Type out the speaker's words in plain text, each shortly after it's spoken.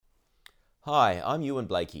Hi, I'm Ewan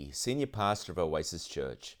Blakey, Senior Pastor of Oasis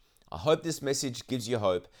Church. I hope this message gives you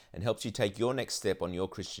hope and helps you take your next step on your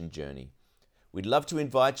Christian journey. We'd love to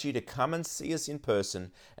invite you to come and see us in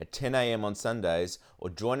person at 10 a.m. on Sundays or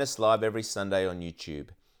join us live every Sunday on YouTube.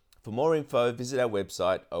 For more info, visit our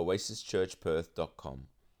website, oasischurchperth.com.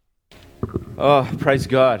 Oh, praise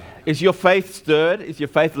God. Is your faith stirred? Is your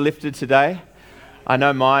faith lifted today? I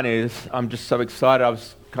know mine is. I'm just so excited. I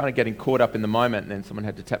was kind of getting caught up in the moment, and then someone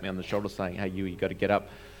had to tap me on the shoulder saying, hey, you got to get up.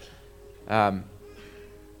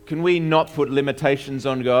 Can we not put limitations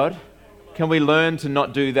on God? Can we learn to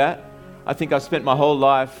not do that? I think I've spent my whole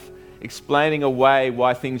life explaining away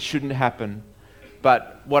why things shouldn't happen.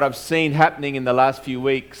 But what I've seen happening in the last few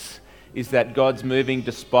weeks is that God's moving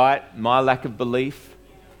despite my lack of belief.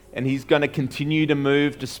 And He's going to continue to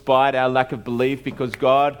move despite our lack of belief because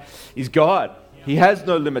God is God. He has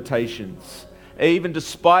no limitations. Even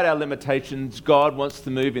despite our limitations, God wants to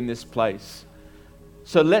move in this place.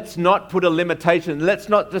 So let's not put a limitation. Let's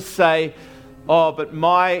not just say, oh, but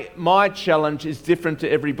my challenge is different to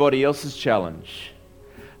everybody else's challenge.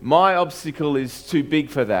 My obstacle is too big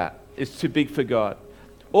for that. It's too big for God.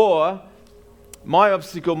 Or my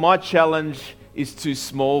obstacle, my challenge is too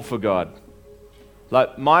small for God.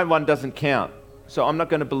 Like my one doesn't count. So I'm not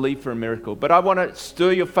going to believe for a miracle. But I want to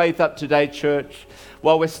stir your faith up today, church,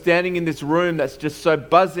 while we're standing in this room that's just so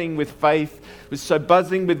buzzing with faith, so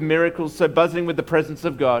buzzing with miracles, so buzzing with the presence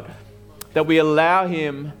of God, that we allow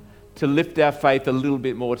Him to lift our faith a little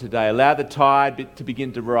bit more today. Allow the tide to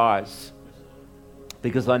begin to rise.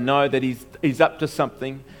 Because I know that He's up to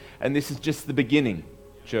something, and this is just the beginning,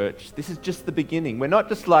 church. This is just the beginning. We're not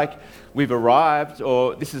just like we've arrived,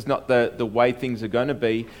 or this is not the way things are going to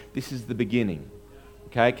be. This is the beginning.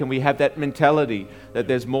 Okay, can we have that mentality that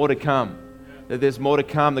there's more to come? That there's more to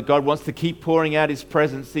come, that God wants to keep pouring out His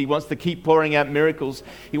presence. He wants to keep pouring out miracles.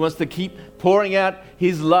 He wants to keep pouring out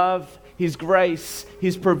His love, His grace,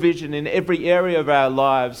 His provision in every area of our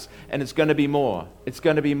lives. And it's going to be more. It's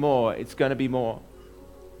going to be more. It's going to be more.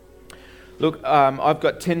 Look, I've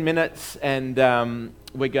got 10 minutes and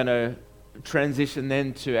we're going to transition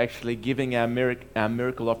then to actually giving our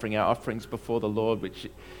miracle offering, our offerings before the Lord, which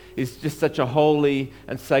is just such a holy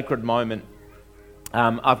and sacred moment.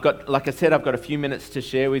 I've got a few minutes to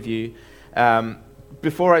share with you.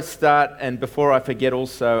 Before I start and before I forget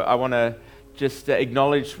also, I want to just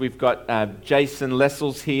acknowledge we've got Jason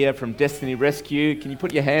Lessels here from Destiny Rescue. Can you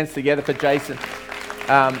put your hands together for Jason?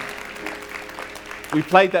 We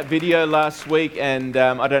played that video last week, and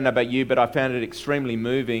I don't know about you, but I found it extremely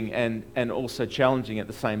moving and also challenging at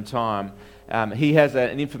the same time. He has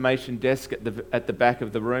an information desk at the back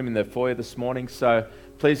of the room in the foyer this morning, so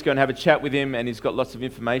please go and have a chat with him, and he's got lots of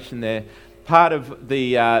information there. Part of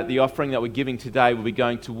the offering that we're giving today will be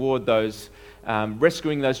going toward those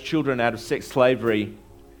rescuing those children out of sex slavery.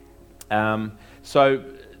 So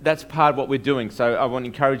that's part of what we're doing. So I want to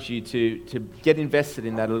encourage you to get invested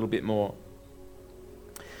in that a little bit more.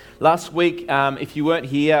 Last week, if you weren't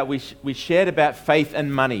here, we shared about faith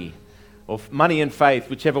and money, or money and faith,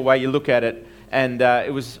 whichever way you look at it. And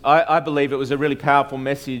I believe it was a really powerful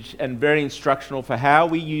message and very instructional for how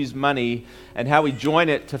we use money and how we join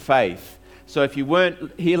it to faith. So if you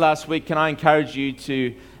weren't here last week, can I encourage you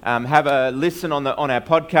to have a listen on our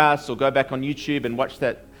podcast or go back on YouTube and watch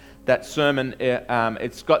that sermon.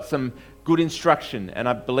 It's got some good instruction, and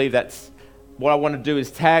I believe that's what I want to do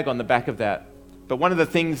is tag on the back of that. But one of the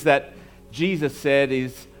things that Jesus said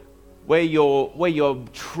is, where your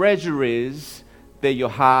treasure is, there your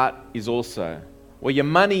heart is also. Where your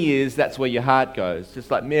money is, that's where your heart goes.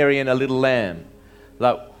 Just like Mary and a little lamb.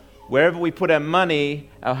 Like wherever we put our money,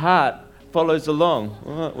 our heart follows along.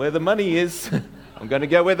 Where the money is, I'm going to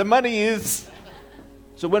go where the money is.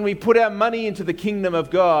 So when we put our money into the kingdom of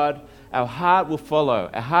God, our heart will follow.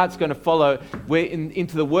 Our heart's going to follow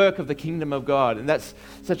into the work of the kingdom of God. And that's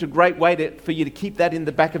such a great way for you to keep that in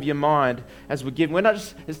the back of your mind as we're giving.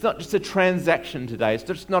 It's not just a transaction today. It's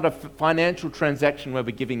just not a financial transaction where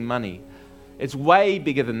we're giving money. It's way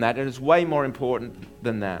bigger than that, and it's way more important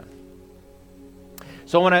than that.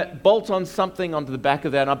 So I want to bolt on something onto the back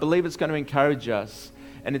of that, and I believe it's going to encourage us,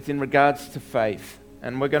 and it's in regards to faith.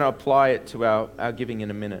 And we're going to apply it to our giving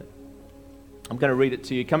in a minute. I'm going to read it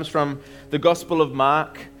to you. It comes from the Gospel of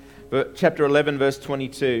Mark, chapter 11, verse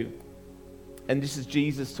 22. And this is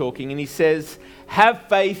Jesus talking, and He says, have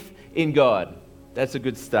faith in God. That's a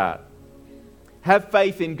good start. Have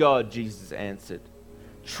faith in God, Jesus answered.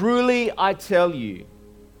 Truly, I tell you,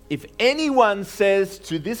 if anyone says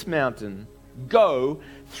to this mountain, go,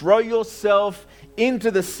 throw yourself into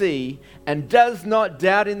the sea, and does not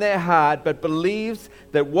doubt in their heart, but believes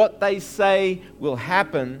that what they say will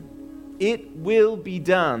happen, it will be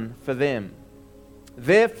done for them.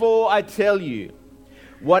 Therefore, I tell you,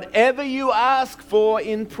 whatever you ask for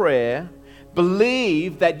in prayer,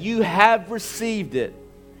 believe that you have received it,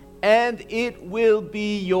 and it will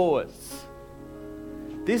be yours.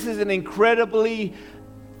 This is an incredibly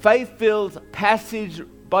faith-filled passage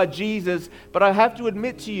by Jesus, but I have to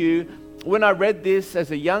admit to you, when I read this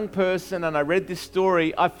as a young person and I read this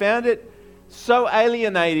story, I found it so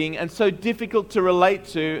alienating and so difficult to relate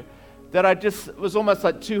to that I just was almost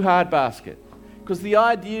like too hard basket. Because the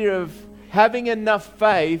idea of having enough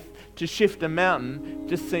faith to shift a mountain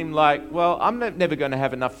just seemed like, well, I'm never going to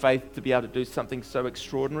have enough faith to be able to do something so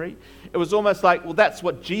extraordinary. It was almost like, well, that's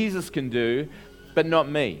what Jesus can do, but not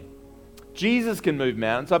me. Jesus can move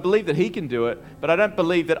mountains. I believe that he can do it, but I don't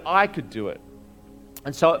believe that I could do it.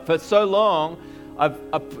 And so for so long, I've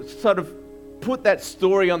sort of put that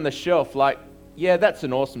story on the shelf like, yeah, that's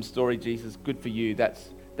an awesome story, Jesus. Good for you.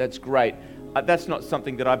 That's great. That's not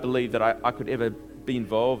something that I believe that I could ever be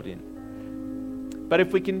involved in. But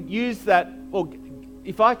if we can use that, or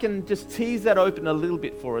if I can just tease that open a little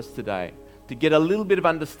bit for us today, to get a little bit of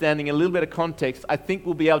understanding, a little bit of context, I think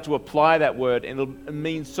we'll be able to apply that word and it'll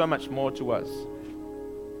mean so much more to us.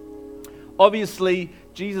 Obviously,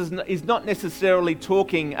 Jesus is not necessarily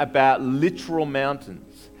talking about literal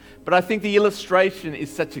mountains, but I think the illustration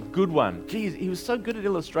is such a good one. Geez, he was so good at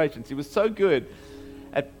illustrations. He was so good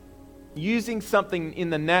at using something in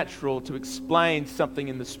the natural to explain something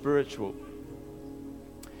in the spiritual.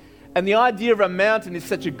 And the idea of a mountain is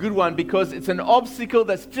such a good one because it's an obstacle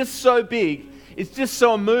that's just so big, it's just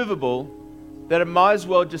so immovable that it might as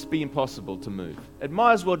well just be impossible to move. It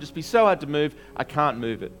might as well just be so hard to move, I can't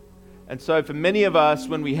move it. And so for many of us,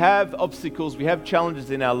 when we have obstacles, we have challenges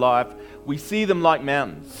in our life, we see them like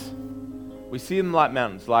mountains. We see them like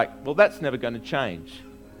mountains, like, well, that's never going to change.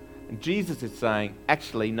 And Jesus is saying,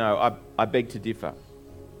 actually, no, I beg to differ.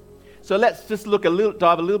 So let's just dive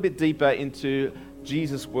a little bit deeper into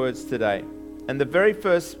Jesus' words today. And the very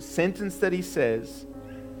first sentence that he says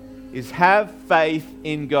is, have faith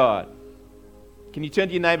in God. Can you turn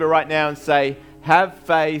to your neighbor right now and say, have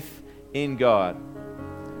faith in God.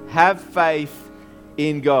 Have faith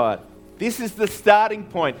in God. This is the starting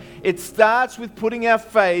point. It starts with putting our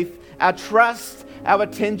faith, our trust, our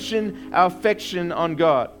attention, our affection on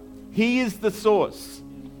God. He is the source.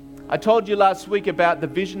 I told you last week about the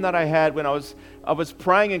vision that I had when I was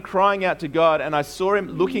praying and crying out to God, and I saw him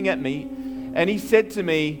looking at me, and he said to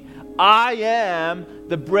me, I am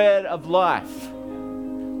the bread of life.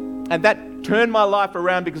 And that turned my life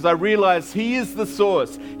around because I realized he is the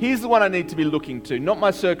source. He's the one I need to be looking to, not my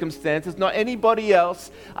circumstances, not anybody else.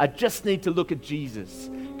 I just need to look at Jesus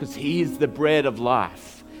because he is the bread of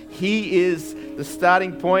life. He is the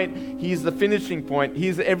starting point. He is the finishing point. He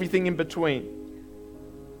is everything in between.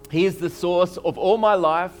 He is the source of all my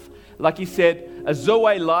life. Like he said, a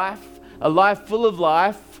Zoe life, a life full of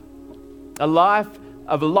life, a life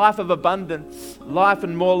of abundance, life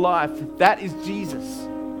and more life. That is Jesus.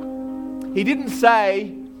 He didn't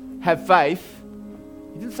say, have faith.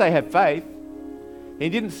 He didn't say, have faith. He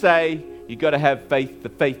didn't say, you've got to have faith, the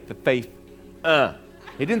faith, the faith.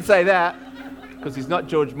 He didn't say that because he's not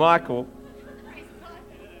George Michael.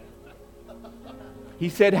 He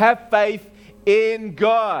said, have faith in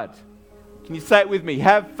God. Can you say it with me?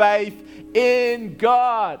 Have faith in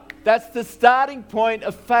God. That's the starting point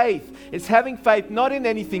of faith. It's having faith not in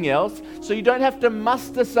anything else, so you don't have to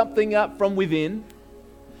muster something up from within.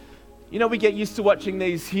 You know, we get used to watching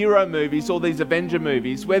these hero movies or these Avenger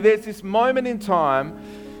movies where there's this moment in time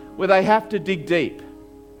where they have to dig deep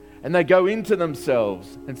and they go into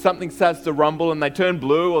themselves and something starts to rumble and they turn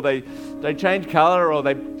blue or they change color or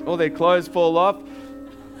their clothes fall off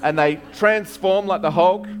and they transform like the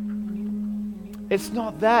Hulk. It's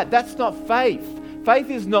not that. That's not faith. Faith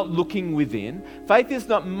is not looking within. Faith is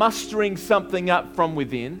not mustering something up from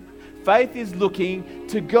within. Faith is looking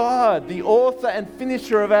to God, the author and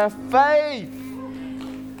finisher of our faith.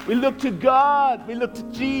 We look to God. We look to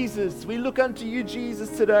Jesus. We look unto you, Jesus,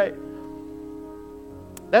 today.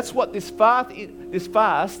 That's what this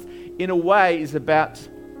fast in a way is about.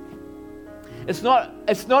 It's not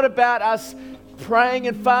about us praying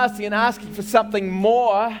and fasting and asking for something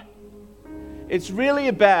more. It's really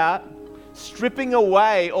about stripping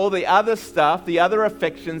away all the other stuff, the other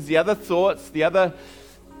affections, the other thoughts, the other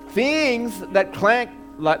things that clank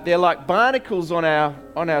like they're like barnacles on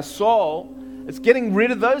our soul. It's getting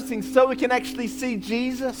rid of those things so we can actually see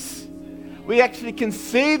Jesus. We actually can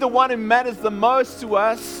see the one who matters the most to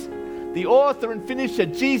us, the author and finisher.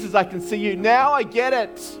 Jesus, I can see you. Now I get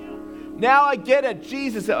it. Now I get it.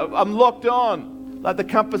 Jesus, I'm locked on. like the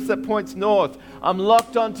compass that points north. I'm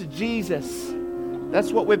locked onto Jesus.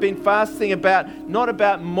 That's what we've been fasting about, not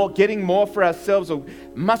about getting more for ourselves or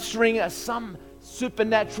mustering some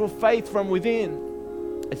supernatural faith from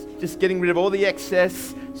within. It's just getting rid of all the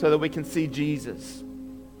excess so that we can see Jesus.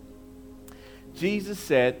 Jesus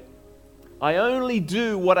said, I only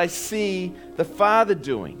do what I see the Father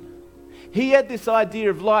doing. He had this idea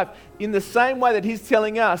of life. In the same way that he's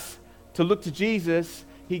telling us to look to Jesus,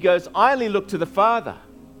 he goes, I only look to the Father.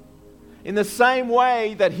 In the same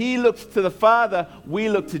way that he looks to the Father, we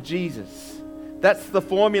look to Jesus. That's the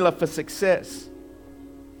formula for success.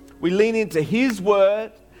 We lean into his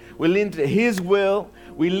word, we lean into his will,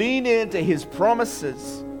 we lean into his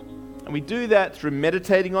promises. And we do that through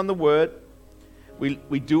meditating on the word.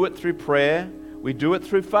 We do it through prayer. We do it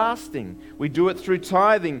through fasting. We do it through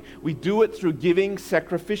tithing. We do it through giving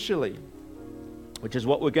sacrificially, which is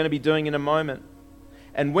what we're going to be doing in a moment.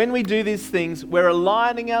 And when we do these things, we're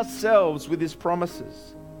aligning ourselves with his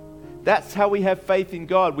promises. That's how we have faith in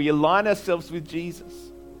God. We align ourselves with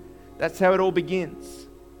Jesus. That's how it all begins.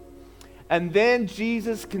 And then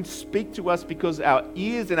Jesus can speak to us because our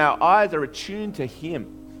ears and our eyes are attuned to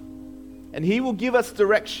him. And he will give us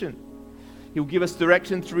direction. He will give us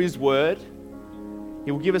direction through his word.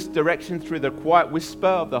 He will give us direction through the quiet whisper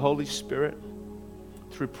of the Holy Spirit,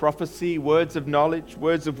 through prophecy, words of knowledge,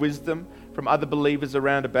 words of wisdom from other believers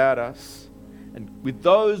around about us. And with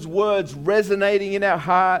those words resonating in our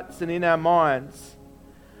hearts and in our minds,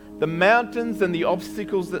 the mountains and the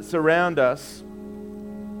obstacles that surround us,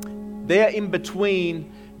 they're in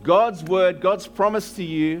between God's word, God's promise to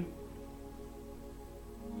you,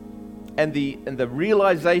 and the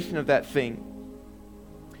realization of that thing.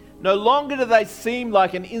 No longer do they seem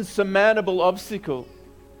like an insurmountable obstacle,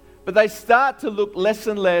 but they start to look less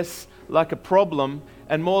and less like a problem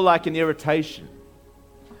and more like an irritation.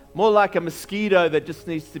 More like a mosquito that just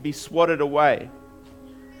needs to be swatted away.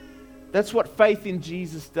 That's what faith in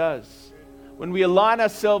Jesus does. When we align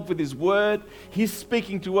ourselves with his word, he's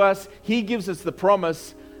speaking to us, he gives us the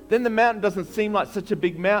promise, then the mountain doesn't seem like such a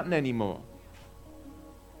big mountain anymore.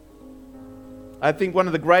 I think one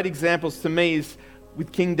of the great examples to me is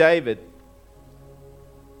with King David.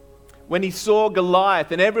 When he saw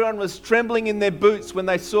Goliath, and everyone was trembling in their boots when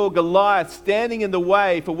they saw Goliath standing in the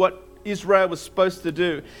way for what Israel was supposed to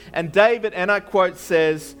do. And David, and I quote,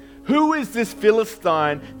 says, "Who is this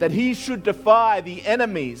Philistine that he should defy the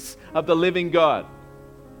enemies of the living God?"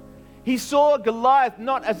 He saw Goliath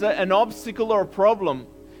not as an obstacle or a problem.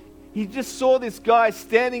 He just saw this guy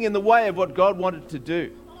standing in the way of what God wanted to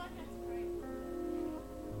do.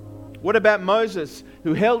 What about Moses,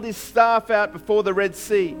 who held his staff out before the Red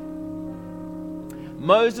Sea?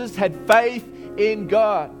 Moses had faith in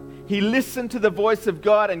God. He listened to the voice of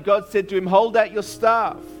God, and God said to him, "Hold out your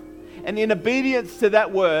staff." And in obedience to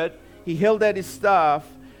that word, he held out his staff,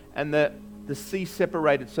 and the sea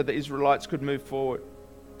separated so the Israelites could move forward.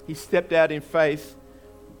 He stepped out in faith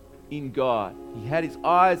in God. He had his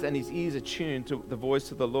eyes and his ears attuned to the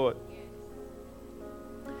voice of the Lord.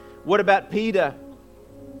 What about Peter?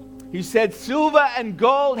 He said, "Silver and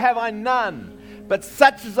gold have I none, but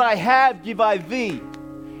such as I have give I thee.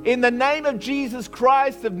 In the name of Jesus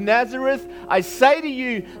Christ of Nazareth, I say to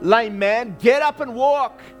you, lame man, get up and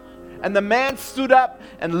walk." And the man stood up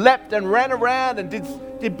and leapt and ran around and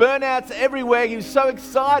did burnouts everywhere. He was so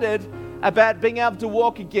excited about being able to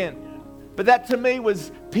walk again. But that to me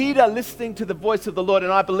was Peter listening to the voice of the Lord,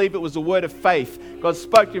 and I believe it was a word of faith. God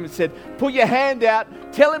spoke to him and said, "Put your hand out,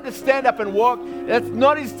 tell him to stand up and walk." That's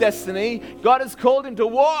not his destiny. God has called him to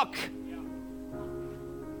walk.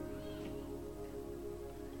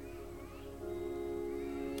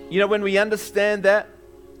 You know, when we understand that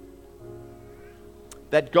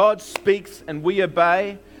God speaks and we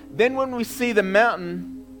obey, then when we see the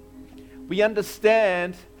mountain, we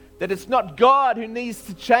understand that it's not God who needs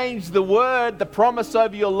to change the word, the promise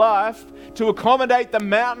over your life to accommodate the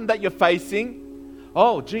mountain that you're facing.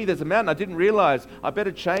 Oh, gee, there's a mountain I didn't realize. I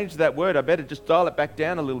better change that word. I better just dial it back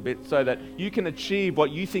down a little bit so that you can achieve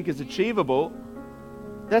what you think is achievable.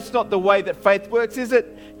 That's not the way that faith works, is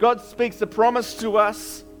it? God speaks a promise to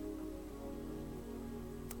us.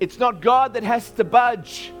 It's not God that has to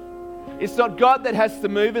budge. It's not God that has to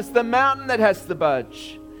move. It's the mountain that has to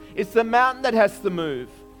budge. It's the mountain that has to move.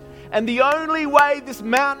 And the only way this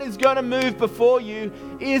mountain is going to move before you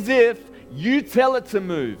is if you tell it to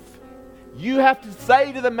move. You have to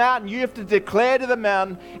say to the mountain, you have to declare to the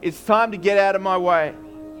mountain, "It's time to get out of my way."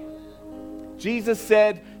 Jesus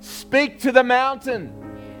said, "Speak to the mountain."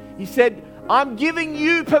 He said, "I'm giving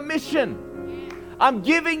you permission. I'm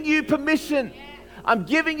giving you permission. I'm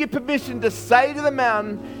giving you permission to say to the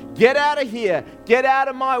mountain, Get out of here. Get out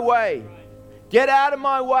of my way. Get out of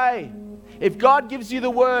my way. If God gives you the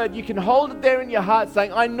word, you can hold it there in your heart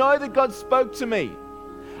saying, I know that God spoke to me.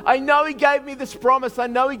 I know He gave me this promise. I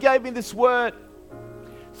know He gave me this word.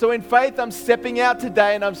 So in faith, I'm stepping out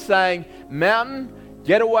today and I'm saying, mountain,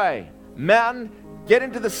 get away. Mountain, get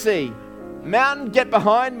into the sea. Mountain, get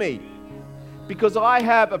behind me. Because I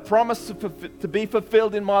have a promise to be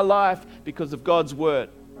fulfilled in my life because of God's word.